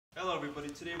Hello everybody,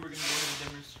 today we're going to go ahead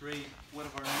and demonstrate one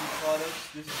of our new products.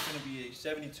 This is going to be a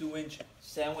 72-inch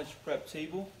sandwich prep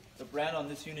table. The brand on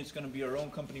this unit is going to be our own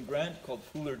company brand called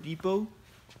Cooler Depot.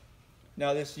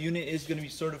 Now this unit is going to be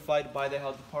certified by the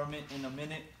health department. In a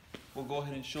minute we'll go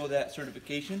ahead and show that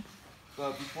certification.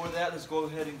 But before that, let's go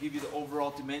ahead and give you the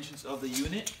overall dimensions of the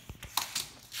unit.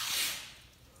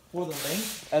 For the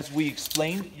length, as we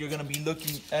explained, you're going to be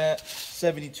looking at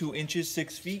 72 inches,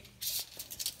 6 feet.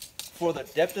 For the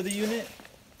depth of the unit,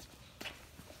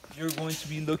 you're going to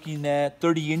be looking at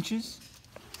 30 inches.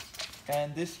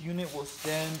 And this unit will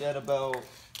stand at about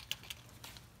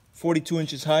 42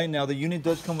 inches high. Now the unit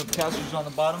does come with casters on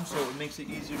the bottom, so it makes it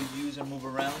easier to use and move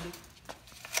around.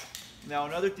 Now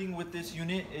another thing with this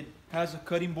unit, it has a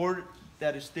cutting board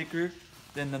that is thicker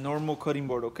than the normal cutting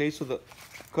board, okay? So the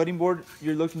cutting board,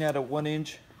 you're looking at a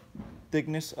 1-inch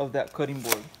thickness of that cutting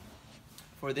board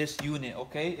for this unit,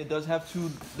 okay? It does have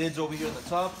 2 lids over here on the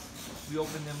top. We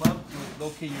open them up, you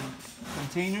locate your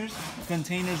containers.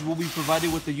 Containers will be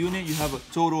provided with the unit. You have a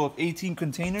total of 18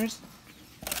 containers.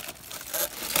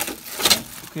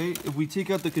 Okay, if we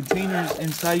take out the containers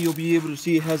inside, you'll be able to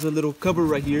see it has a little cover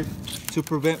right here to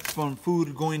prevent from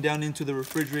food going down into the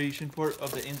refrigeration part of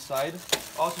the inside.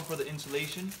 Also for the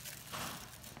insulation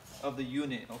of the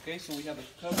unit, okay? So we have a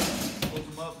cover, close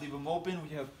them up, leave them open. We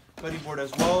have cutting board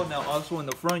as well. Now also in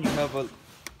the front, you have a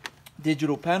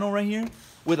digital panel right here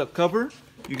with a cover.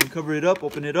 You can cover it up,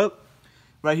 open it up.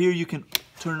 Right here, you can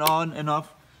turn on and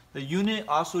off the unit.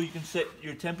 Also, you can set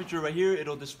your temperature right here.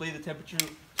 It'll display the temperature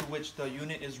to which the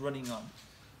unit is running on.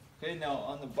 Okay, now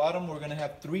on the bottom, we're gonna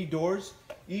have 3 doors.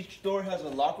 Each door has a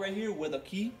lock right here with a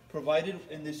key provided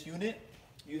in this unit.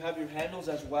 You have your handles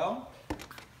as well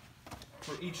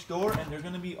for each door, and they're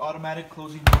gonna be automatic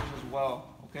closing doors as well,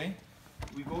 okay?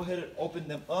 We go ahead and open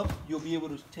them up. You'll be able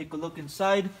to take a look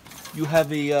inside. You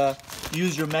have a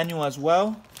user manual as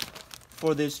well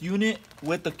for this unit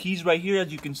with the keys right here,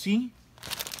 as you can see.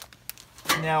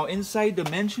 Now inside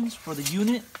dimensions for the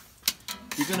unit,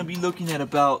 you're going to be looking at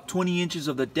about 20 inches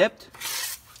of the depth.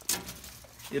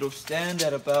 It'll stand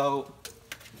at about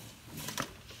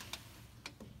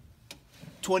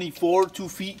 2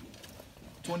 feet,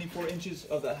 24 inches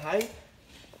of the height.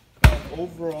 And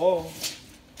overall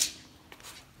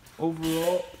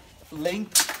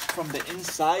length from the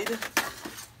inside,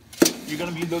 you're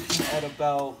going to be looking at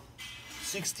about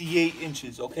 68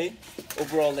 inches, okay?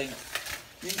 Overall length.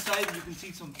 Inside, you can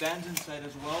see some fans inside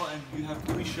as well, and you have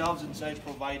 3 shelves inside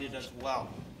provided as well.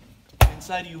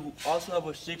 Inside, you also have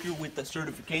a sticker with the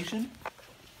certification.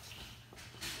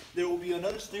 There will be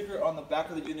another sticker on the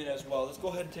back of the unit as well. Let's go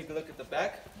ahead and take a look at the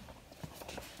back.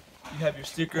 You have your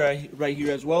sticker right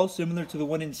here as well, similar to the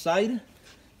one inside.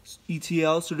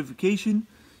 ETL certification.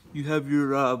 You have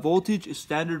your voltage, is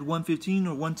standard 115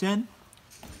 or 110.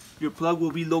 Your plug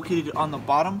will be located on the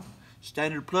bottom.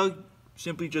 Standard plug,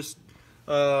 simply just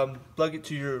plug it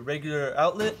to your regular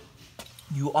outlet.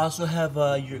 You also have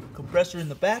your compressor in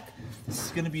the back. This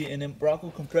is going to be an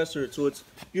Embraco compressor, so it's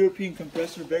European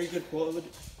compressor, very good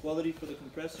quality for the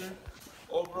compressor.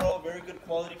 Overall, very good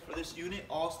quality for this unit,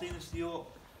 all stainless steel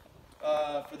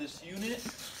for this unit.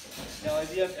 Now,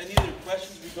 if you have any other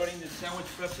questions regarding the sandwich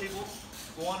prep table,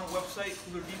 go on our website,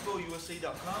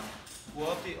 coolerdepot.usa.com. We'll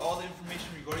update all the information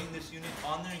regarding this unit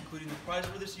on there, including the price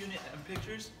for this unit and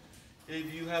pictures.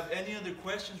 If you have any other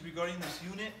questions regarding this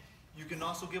unit, you can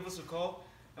also give us a call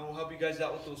and we'll help you guys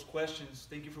out with those questions.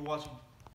 Thank you for watching.